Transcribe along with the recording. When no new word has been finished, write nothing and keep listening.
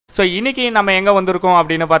So இன்றைக்கி நம்ம எங்கே வந்திருக்கோம்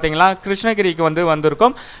அப்படின்னு பார்த்தீங்கன்னா கிருஷ்ணகிரிக்கு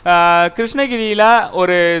வந்திருக்கோம். கிருஷ்ணகிரியில்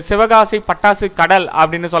ஒரு சிவகாசி பட்டாசு கடல்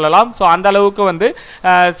அப்படின்னு சொல்லலாம். ஸோ அந்த அளவுக்கு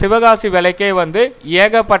சிவகாசி விலைக்கே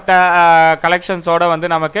ஏகப்பட்ட கலெக்ஷன்ஸோடு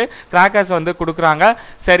நமக்கு கிராக்கர்ஸ் கொடுக்குறாங்க.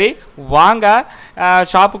 சரி வாங்க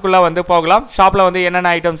ஷாப்புக்குள்ளே போகலாம். ஷாப்பில்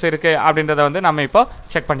என்னென்ன ஐட்டம்ஸ் இருக்குது அப்படின்றத நம்ம இப்போ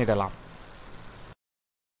செக் பண்ணிடலாம்.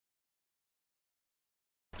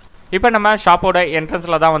 இப்போ நம்ம ஷாப்போட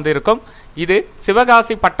என்ட்ரன்ஸில் தான் இருக்கும். இது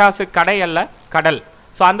சிவகாசி பட்டாசு கடை அல்ல, கடல்.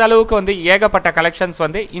 ஸோ அந்த அளவுக்கு ஏகப்பட்ட கலெக்ஷன்ஸ்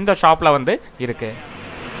இந்த ஷாப்பில் இருக்குது.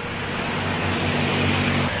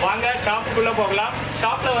 வாங்க ஷாப்புக்குள்ளே போகலாம்.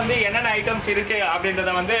 ஷாப்பில் என்னென்ன ஐட்டம்ஸ் இருக்குது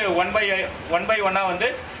அப்படின்றத ஒன் பை ஒன்னாக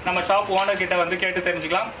நம்ம ஷாப் ஓனர் கிட்ட கேட்டு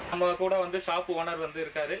தெரிஞ்சுக்கலாம். நம்ம கூட ஷாப் ஓனர்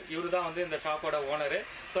இருக்காரு. இவரு தான் இந்த ஷாப்போட ஓனரு.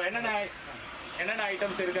 ஸோ என்னென்ன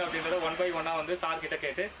ஐட்டம்ஸ் இருக்குது அப்படின்றத ஒன் பை ஒன்னாக சார் கிட்ட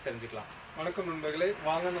கேட்டு தெரிஞ்சுக்கலாம். வணக்கம் நண்பர்களே,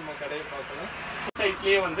 வாங்க நம்ம கடையை பார்க்கலாம்.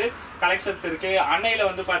 சைஸ்லயே கலெக்ஷன்ஸ் இருக்கு. அன்னையில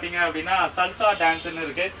பாத்தீங்க அப்படின்னா சல்சா டான்ஸ்னு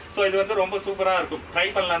இருக்கு. ஸோ இது ரொம்ப சூப்பரா இருக்கும். ட்ரை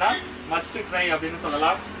பண்ணலன்னா மஸ்ட் ட்ரை அப்படின்னு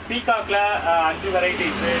சொல்லலாம். பீகாக்ல 5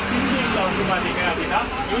 வெரைட்டிஸ். டின்ல பாத்தீங்க அப்படின்னா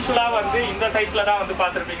யூஸ்வலா இந்த சைஸ்ல தான்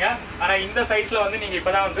பார்த்துருப்பீங்க. ஆனா இந்த சைஸ்ல நீங்க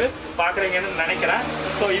இப்பதான் பாக்குறீங்கன்னு நினைக்கிறேன்.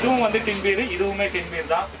 ஸோ இதுவும் டின்பீர், இதுவுமே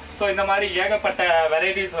டின்பீர் தான். ஸோ இந்த மாதிரி ஏகப்பட்ட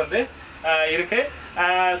வெரைட்டிஸ் இருக்கு.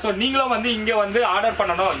 ஸோ நீங்களும் இங்கே ஆர்டர்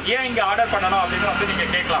பண்ணணும். ஏன் இங்கே ஆர்டர் பண்ணணும் அப்படின்னு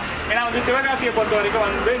நீங்கள் கேட்கலாம். ஏன்னா சிவகாசியை பொறுத்த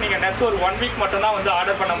வரைக்கும் நீங்கள் நெக்ஸ்ட் ஒரு 1 வீக் மட்டும் தான்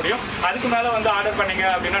ஆர்டர் பண்ண முடியும். அதுக்கு மேலே ஆர்டர் பண்ணீங்க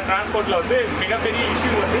அப்படின்னா டிரான்ஸ்போர்ட்டில் மிகப்பெரிய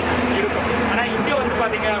இஷ்யூ இருக்கும். ஆனால் இங்கே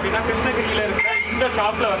பார்த்தீங்க அப்படின்னா கிருஷ்ணகிரியில் இருக்கிற இந்த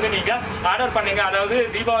ஷாப்பில் நீங்கள் ஆர்டர் பண்ணீங்க, அதாவது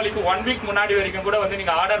தீபாவளிக்கு 1 வீக் முன்னாடி வரைக்கும் கூட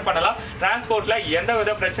நீங்கள் ஆர்டர் பண்ணலாம். டிரான்ஸ்போர்ட்டில் எந்த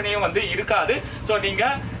வித பிரச்சனையும் இருக்காது. ஸோ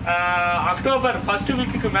நீங்கள் அக்டோபர் ஃபர்ஸ்ட்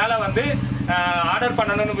வீக்குக்கு மேலே ஆர்டர்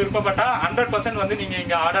பண்ணணும்னு விருப்பப்பட்டா 100% நீங்க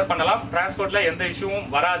இங்க ஆர்டர் பண்ணலாம். டிரான்ஸ்போர்ட்ல எந்த இஷ்யூவும்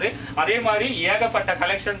வராது. அதே மாதிரி ஏகப்பட்ட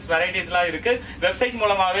கலெக்ஷன்ஸ் வெரைட்டிஸ்லாம் இருக்கு. வெப்சைட்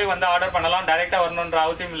மூலமாவே ஆர்டர் பண்ணலாம். டைரக்டா வரணும்ன்ற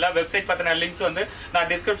அவசியம் இல்ல. வெப்சைட் பத்தின லிங்க்ஸ் நான்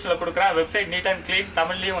டிஸ்கிரிப்ஷன்ல கொடுக்குறேன். வெப்சைட் நீட் அண்ட் கிளீன்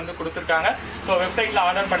தமிழ்லயும் கொடுத்துருக்காங்க. ஸோ வெப்சைட்ல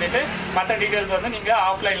ஆர்டர் பண்ணிட்டு மற்ற டீடைல்ஸ் நீங்க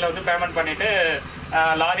ஆஃப்லைன்ல பேமெண்ட் பண்ணிட்டு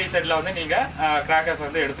லாரி செட்ல நீங்க கிராக்கர்ஸ்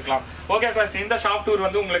எடுத்துக்கலாம். ஓகே ஃப்ரெண்ட்ஸ், இந்த ஷாப் டூர்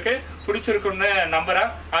உங்களுக்கு பிடிச்சிருக்குன்னு நம்புறேன்.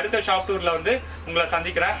 அடுத்த ஷாப் டூர்ல உங்களை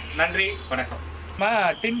சந்திக்கிறேன். நன்றி, வணக்கம். நம்ம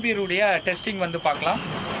டின் பீருடைய டெஸ்டிங் பார்க்கலாம்.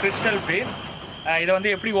 கிறிஸ்டல் பீர்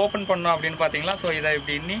இதை எப்படி ஓப்பன் பண்ணணும் அப்படின்னு பார்த்தீங்களா. ஸோ இதை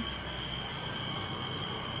இப்படி இன்னி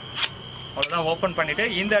அவ்வளோதான் ஓப்பன் பண்ணிட்டு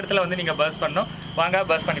இந்த இடத்துல நீங்கள் பர்ஸ் பண்ணணும். வாங்க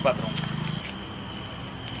பர்ஸ் பண்ணி பார்த்துருவோம்.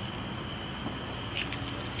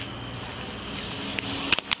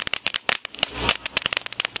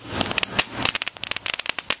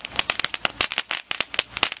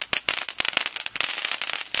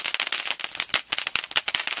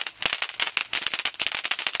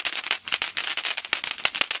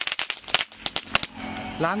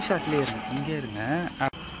 லாங் ஷாட்லேயே இருங்க, இங்கே இருங்க.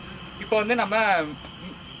 இப்போ நம்ம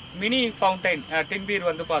மினி ஃபவுண்டைன் டின் பீர்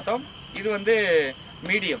பார்த்தோம். இது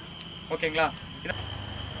மீடியம். ஓகேங்களா.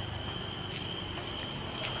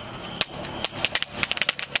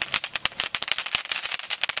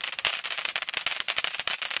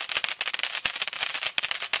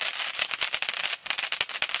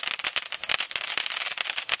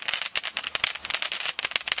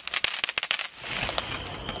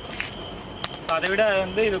 அதை விட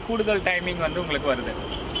இது கூடுதல் டைமிங் உங்களுக்கு வருது.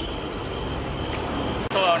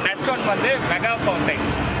 So next one mega fountain.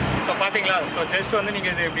 So பார்த்தீங்களா. ஸோ ஜஸ்ட்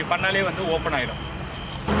நீங்கள் இது இப்படி பண்ணாலே ஓப்பன் ஆகிடும்.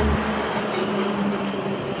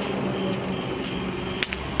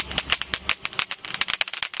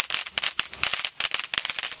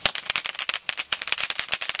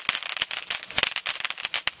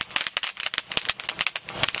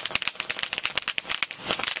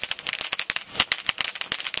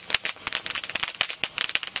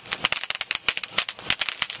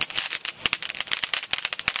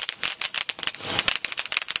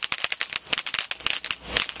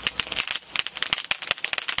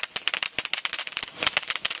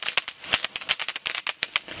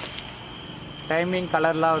 டைமிங்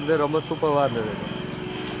கலர்லாம் ரொம்ப சூப்பராக இருந்தது.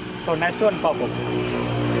 ஸோ நெக்ஸ்ட் ஒன் பார்ப்போம்.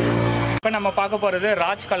 இப்போ நம்ம பார்க்க போகிறது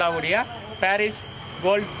Raj கலாவுடைய Paris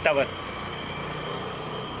gold tower.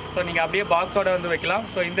 So நீங்கள் அப்படியே பாக்ஸோட வைக்கலாம்.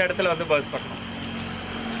 ஸோ இந்த இடத்துல பர்ஸ் பண்ணலாம்.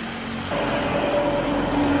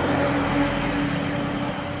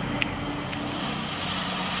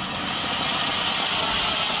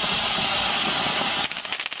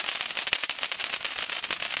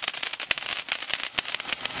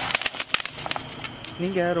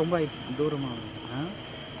 நீங்கள் ரொம்ப தூரமாக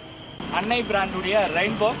அன்னை பிராண்டுடைய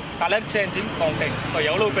rainbow colour changing fountain. So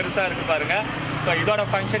எவ்வளோ பெருசாக இருக்குது பாருங்கள். ஸோ இதோட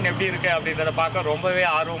ஃபங்க்ஷன் எப்படி இருக்குது அப்படின்றத பார்க்க ரொம்பவே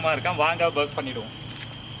ஆர்வமாக இருக்கேன். வாங்க பர்ஸ் பண்ணிவிடுவோம்.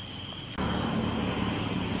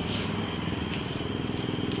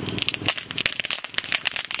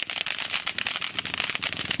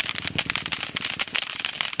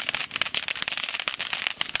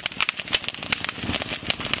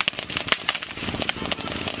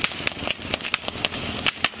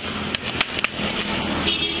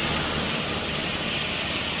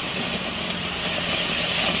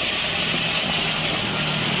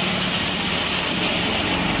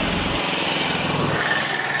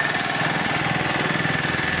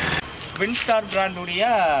 வின்ஸ்டார் பிராண்டுடைய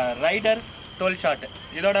ரைடர் 12 ஷாட்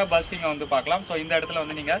இதோட பஸ்டிங்கை வந்து பார்க்கலாம். ஸோ இந்த இடத்துல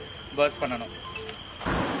வந்து நீங்கள் பர்ஸ் பண்ணணும்.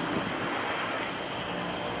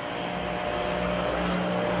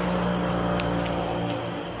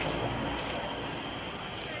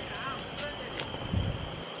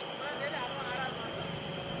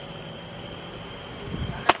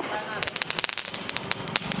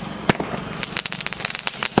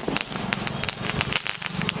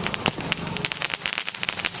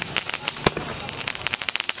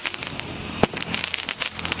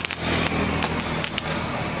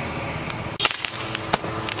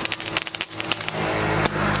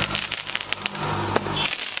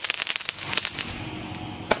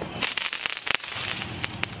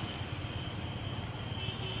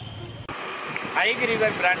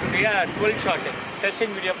 ஐகிரிவர் பிராண்டுடைய 12 ஷாட்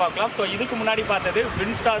டெஸ்டிங் வீடியோ பார்க்கலாம். ஸோ இதுக்கு முன்னாடி பார்த்தது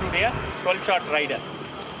வின்ஸ்டாருடைய 12 ஷாட் ரைடர்.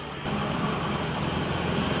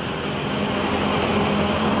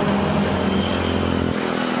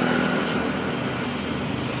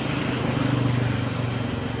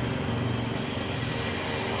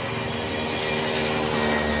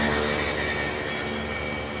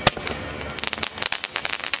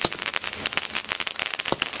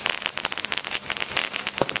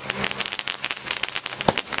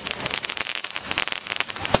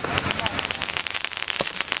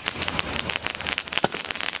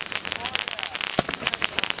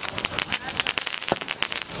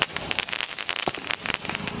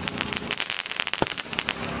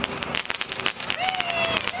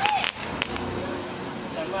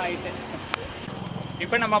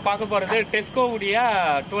 இப்போ நம்ம பார்க்க போகிறது டெஸ்கோவுடைய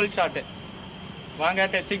 12 ஷாட். வாங்க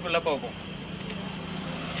டெஸ்டிங் உள்ள போவோம்.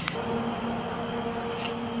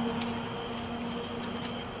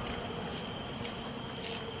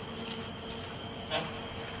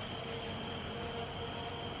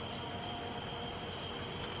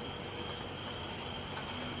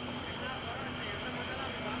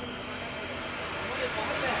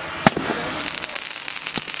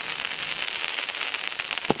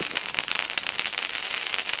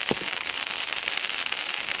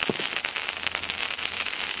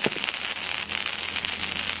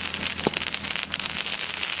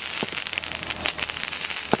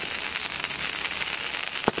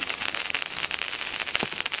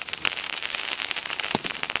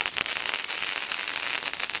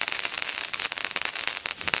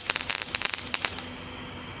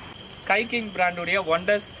 Sky king பிராண்டுடைய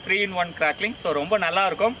wonders 3-in-1 crackling. So ரொம்ப நல்லா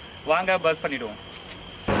இருக்கும். வாங்க பஸ் பண்ணிடுவோம்.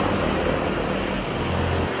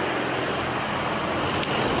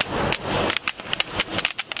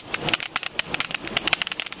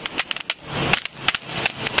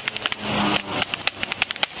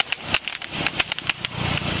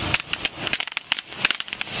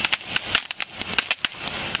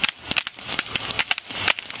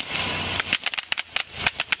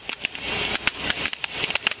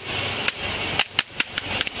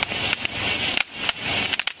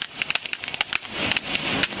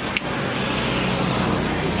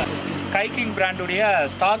 Sky king பிராண்டுடைய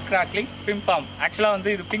star crackling பிம்பாம். ஆக்சுவலாக வந்து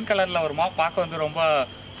இது பிங்க் கலரில் வருமா, பார்க்க வந்து ரொம்ப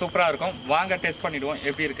சூப்பராக இருக்கும். வாங்க டெஸ்ட் பண்ணிவிடுவோம்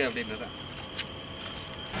எப்படி இருக்குது அப்படின்றத.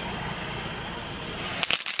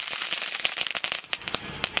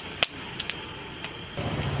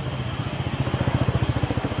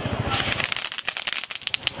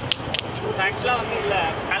 ஆக்சுவலாக வந்து இல்லை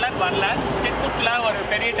கலர் வரல, சிட்புட்டில் ஒரு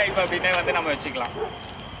பெரிய டைப் அப்படின்னே வந்து நம்ம வச்சுக்கலாம்.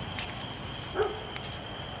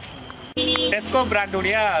 டெஸ்கோ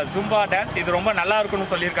பிராண்டுடைய ஜும்பா டான்ஸ் இது ரொம்ப நல்லா இருக்குன்னு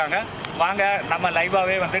சொல்லியிருக்காங்க. வாங்க நம்ம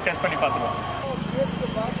லைவாகவே வந்து டெஸ்ட் பண்ணி பார்த்துருவோம்.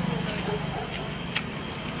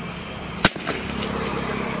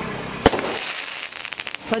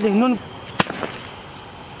 இன்னொன்று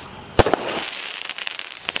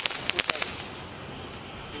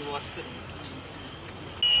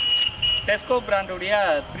டெஸ்கோ பிராண்டுடைய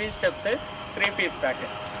 3 ஸ்டெப்ஸு 3 பீஸ் பேக்கு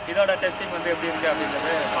இதோட டெஸ்டிங் வந்து எப்படி இருக்குது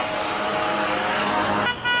அப்படின்றது பார்க்கலாம்.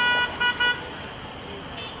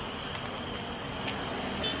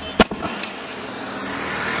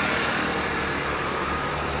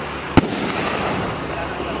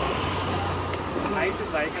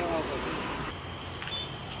 பயங்கரமாக போகுது.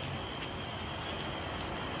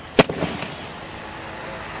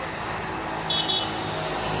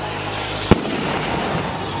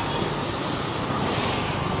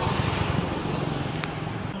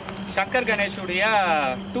 சங்கர் கணேஷுடைய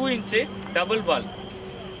 2-inch டபுள் பால்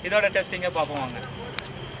இதோட டெஸ்டிங்கை பார்ப்போம் வாங்க.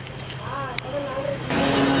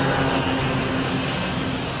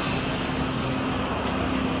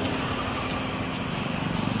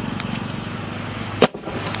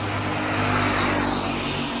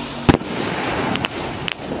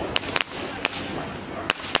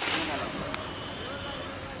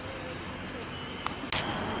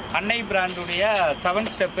 அன்னை பிராண்டுடைய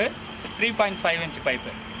 7 ஸ்டெப்பு 3.5 இன்ச்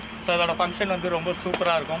பைப்பு. ஸோ அதோட ஃபங்க்ஷன் வந்து ரொம்ப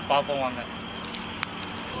சூப்பராக இருக்கும். பார்ப்போம் வாங்க.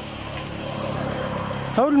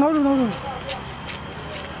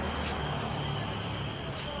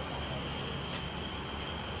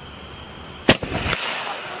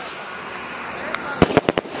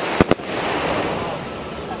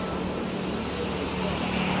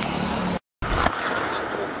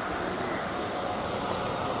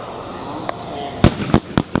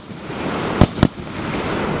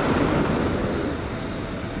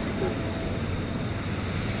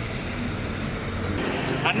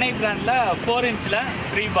 அன்னை பிராண்டில் 4 இன்ச்சில்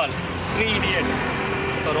 3 பால் 3 இடியட்.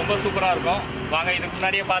 ஸோ ரொம்ப சூப்பராக இருக்கும். வாங்க, இதுக்கு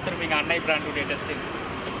முன்னாடியே பார்த்துருப்பீங்க அன்னை பிராண்டுடைய டெஸ்டிங்.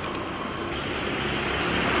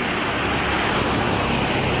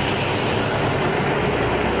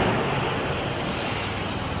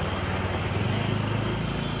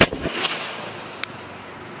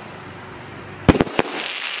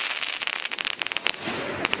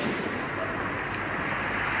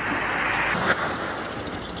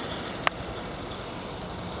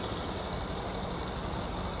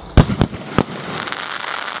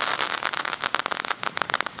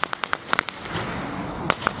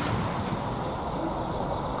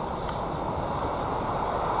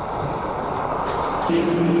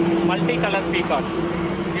 மல்டி கலர் பீகாக்,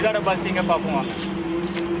 இதோட பஸ்டிங்கை பார்ப்போம் வாங்க.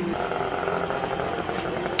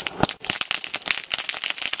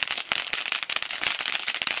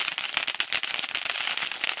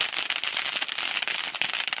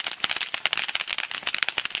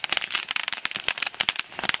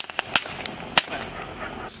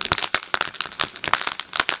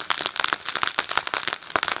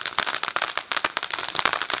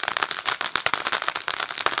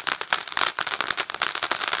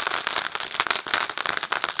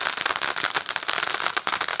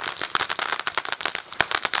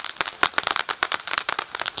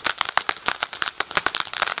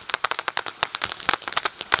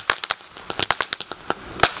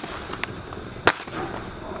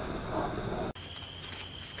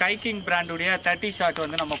 ஸ்கை கிங் பிராண்டுடைய 30 ஷாட்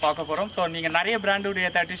வந்து நம்ம பார்க்க போகிறோம். ஸோ நீங்கள் நிறைய பிராண்டுடைய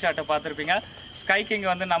 30 ஷாட்டை பார்த்துருப்பீங்க. ஸ்கை கிங்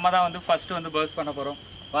வந்து நம்ம தான் வந்து ஃபர்ஸ்ட் வந்து பர்ஸ்ட் பண்ண போகிறோம்.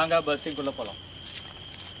 வாங்க பர்ஸ்டிங்குள்ளே போகலாம்.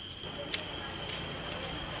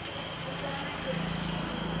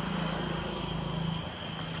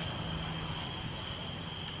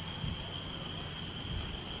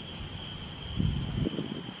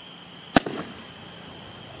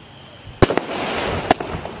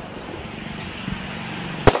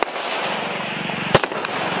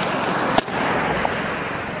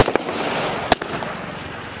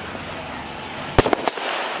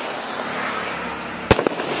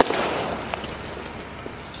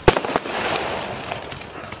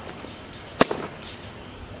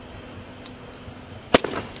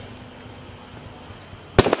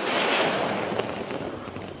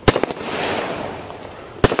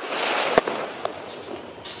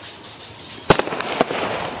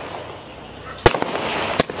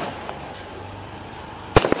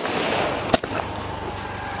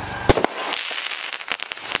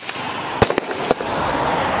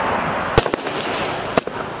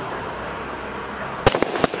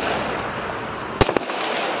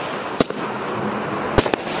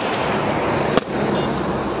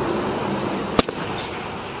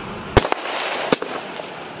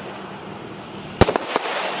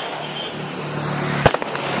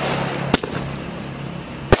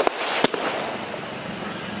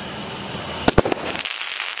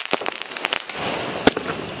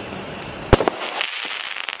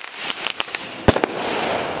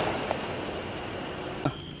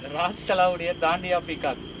 ராஜ்கலாவுடைய தாண்டியா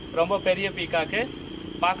பீகாக், ரொம்ப பெரிய பீகாக்கு,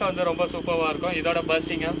 பார்க்க வந்து ரொம்ப சூப்பராக இருக்கும். இதோட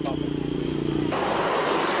பர்ஸ்டிங்கை பார்ப்போம்.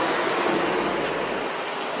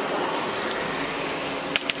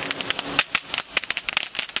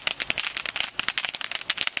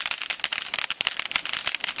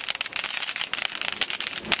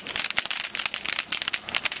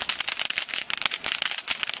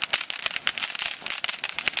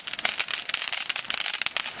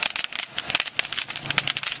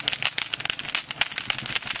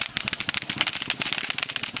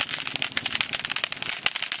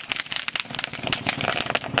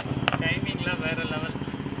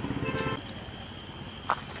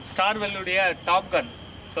 ஸ்டார்வெல்லுடைய டாப் கன்,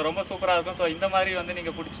 ஸோ ரொம்ப சூப்பராக இருக்கும். ஸோ இந்த மாதிரி வந்து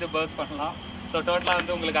நீங்கள் பிடிச்சிட்டு பர்ஸ் பண்ணலாம். ஸோ டோட்டலாக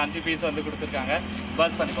வந்து உங்களுக்கு 5 பீஸ் வந்து கொடுத்துருக்காங்க.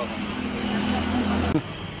 பர்ஸ் பண்ணி பார்ப்போம்.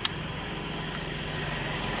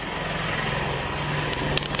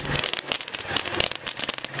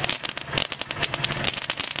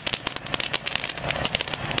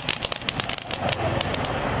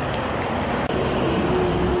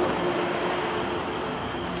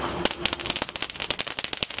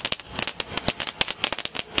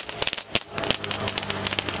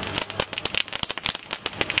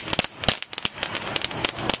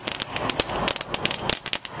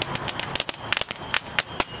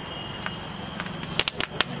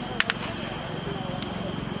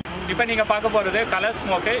 இப்போ நீங்கள் பார்க்க போகிறது கலர்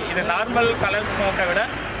ஸ்மோக்கு. இது நார்மல் கலர் ஸ்மோக்கை விட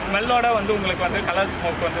ஸ்மெல்லோட வந்து உங்களுக்கு வந்து கலர்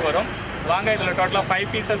ஸ்மோக் வந்து வரும். வாங்க, இதில் டோட்டலாக 5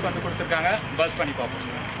 பீசஸ் வந்து கொடுத்துருக்காங்க. பர்ஸ்ட் பண்ணி பார்ப்போம்.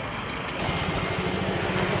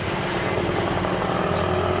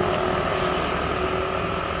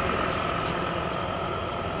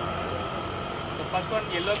 First one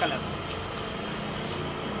yellow colour.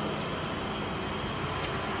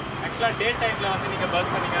 ஆக்சுவலாக டே டைமில் வந்து நீங்கள்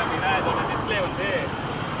பர்ஸ்ட் பண்ணிங்க அப்படின்னா இதோட டிஸ்பிளே வந்து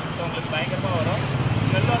உங்களுக்கு பயங்கரமாக வரும்,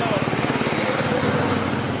 ஸ்மெல்லோட வரும்.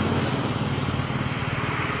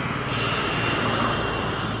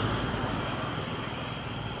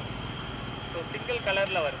 ஸோ சிங்கிள்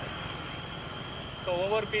கலரில் வருது. ஸோ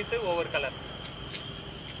ஒவ்வொரு பீஸு ஒவ்வொரு கலர்.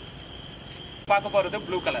 பார்க்க போகிறது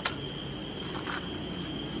ப்ளூ கலர்.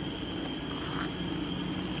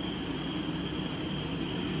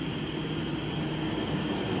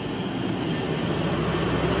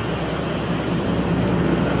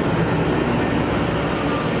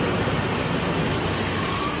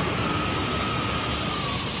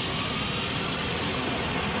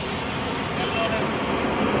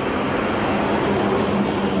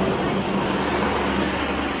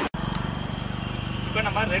 இப்போ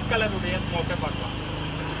நம்ம ரெட் கலருடைய ஸ்மோக்கை பார்க்கலாம்.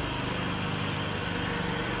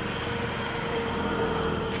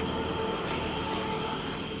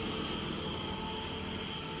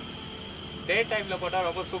 டே டைம்ல போட்டால்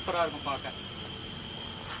ரொம்ப சூப்பராக இருக்கும் பார்க்க.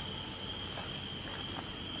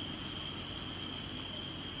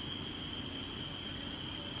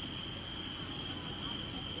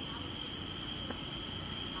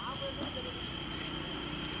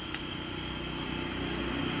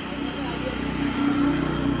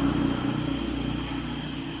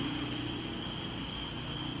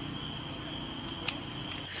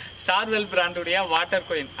 ஸ்டார்வெல் பிராண்டுடைய வாட்டர்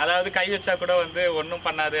கோயின், அதாவது கை வச்சா கூட வந்து ஒன்றும்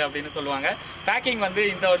பண்ணாது அப்படின்னு சொல்லுவாங்க. பேக்கிங் வந்து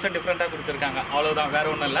இந்த வருஷம் டிஃப்ரெண்ட்டாக கொடுத்துருக்காங்க, அவ்வளோதான், வேற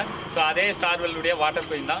ஒன்றும் இல்லை. ஸோ அதே ஸ்டார்வெல்லுடைய வாட்டர்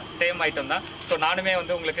கோயின் தான், சேம் ஐட்டம் தான். ஸோ நானுமே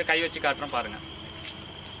வந்து உங்களுக்கு கை வச்சு காட்டுறேன் பாருங்க.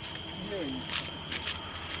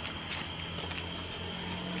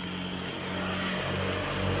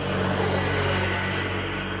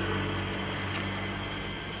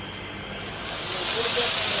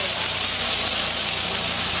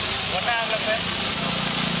 ஒன்றா ஆகல சார்.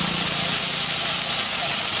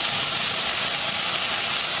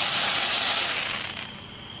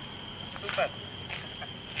 சூப்பர்.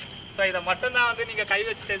 ஸோ இதை மட்டும்தான் வந்து நீங்கள் கை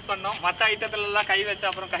வச்சு டெஸ்ட் பண்ணோம். மற்ற ஐட்டத்துலலாம் கை வச்சு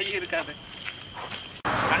அப்புறம் கை இருக்காது.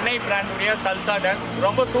 அன்னை பிராண்டுடைய சல்சா டான்ஸ்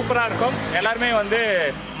ரொம்ப சூப்பராக இருக்கும். எல்லாருமே வந்து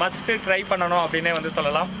மஸ்ட் ட்ரை பண்ணணும் அப்படின்னே வந்து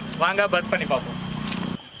சொல்லலாம். வாங்க பஸ் பண்ணி பார்ப்போம்.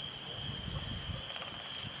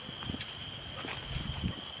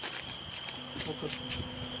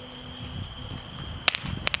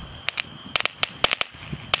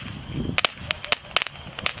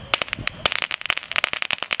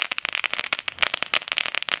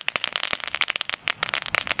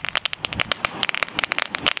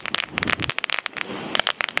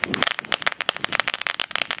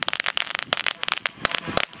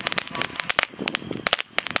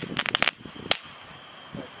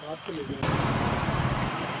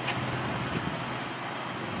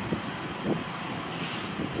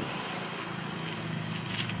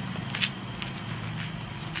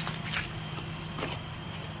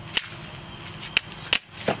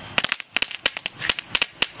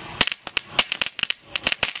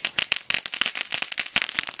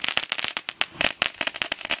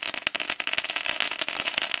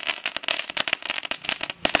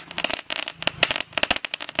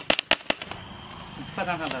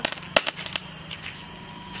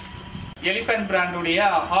 Elephant பிராண்டுடைய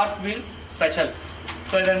hot wheels special.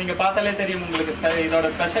 So இதை நீங்கள் பார்த்தாலே தெரியும் உங்களுக்கு. இதோட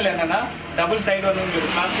ஸ்பெஷல் என்னன்னா டபுள் சைடு வந்து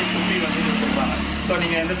உங்களுக்கு பிளாஸ்டிக் குப்பி வந்து கொடுத்துருப்பாங்க. ஸோ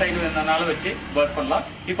நீங்கள் எந்த சைடு வேணாலும் வச்சு பர்ஸ் பண்ணலாம்.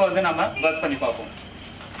 இப்போ வந்து நம்ம பர்ஸ் பண்ணி பார்ப்போம்.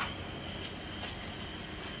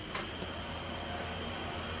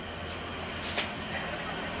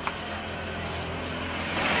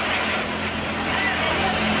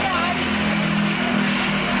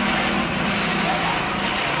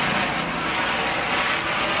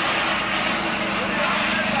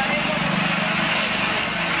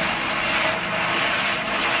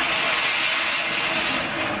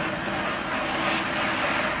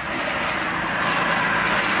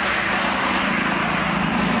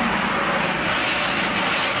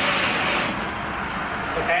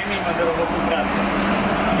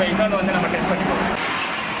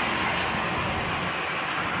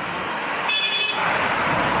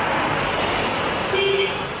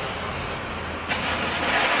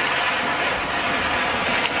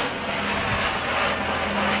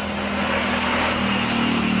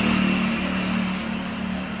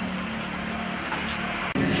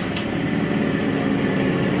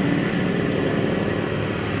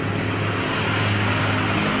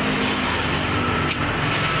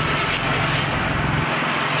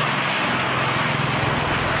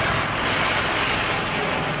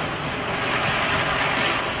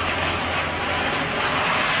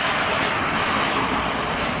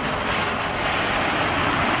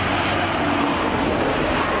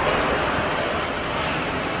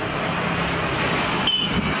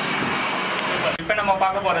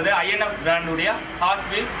 பார்க்க போறது INF பிராண்ட் உடைய ஹாட்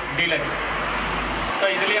வீல்ஸ் டீலக்ஸ். ஸோ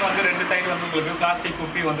இதுலயே வந்து 2 சைடு வந்து உங்களுக்கு பிளாஸ்டிக்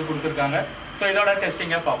குப்பி வந்து கொடுத்துருக்காங்க. ஸோ இதோட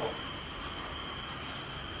டெஸ்டிங்கை பார்ப்போம்.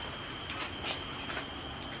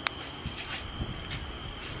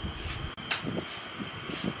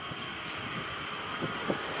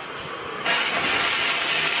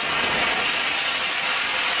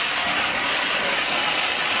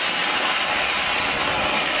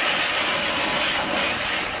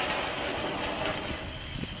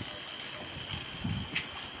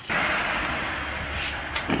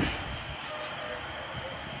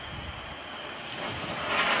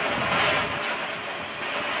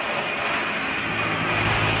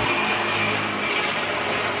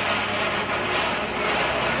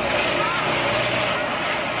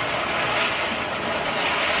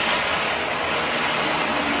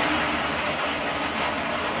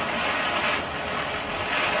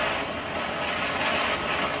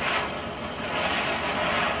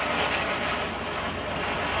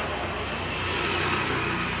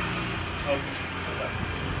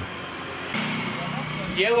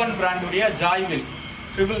 A1 பிராண்ட் உடைய ஜாய் வீல்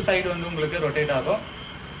ட்ரிபிள் சைடு வந்து உங்களுக்கு ரொட்டேட் ஆகும்.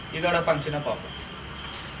 இதோட ஃபங்க்ஷனை பார்ப்போம்.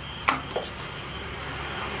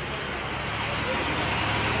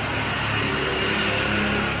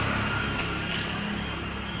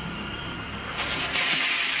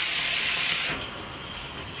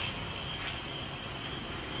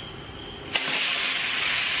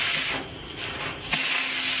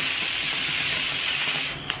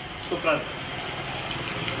 சூப்பரா இருக்கு.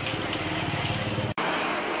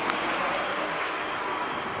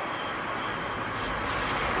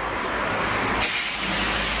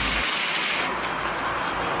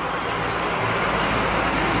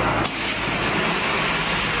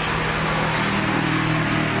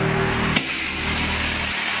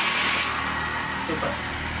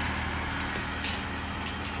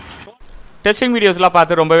 டெஸ்டிங் வீடியோஸ்லாம்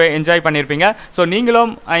பார்த்து ரொம்பவே என்ஜாய் பண்ணியிருப்பீங்க. ஸோ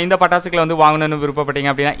நீங்களும் இந்த பட்டாசுகளை வந்து வாங்கணும்னு விருப்பப்பட்டீங்க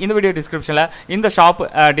அப்படின்னா இந்த வீடியோ டிஸ்கிரிப்ஷனில் இந்த ஷாப்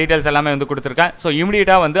டீட்டெயில்ஸ் எல்லாமே வந்து கொடுத்துருக்கேன். ஸோ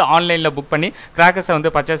இமீடியட்டாக வந்து ஆன்லைனில் புக் பண்ணி கிராக்கர்ஸை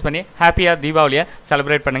வந்து பர்ச்சேஸ் பண்ணி ஹாப்பியாக தீபாவளியை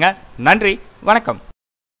செலிப்ரேட் பண்ணுங்கள். நன்றி, வணக்கம்.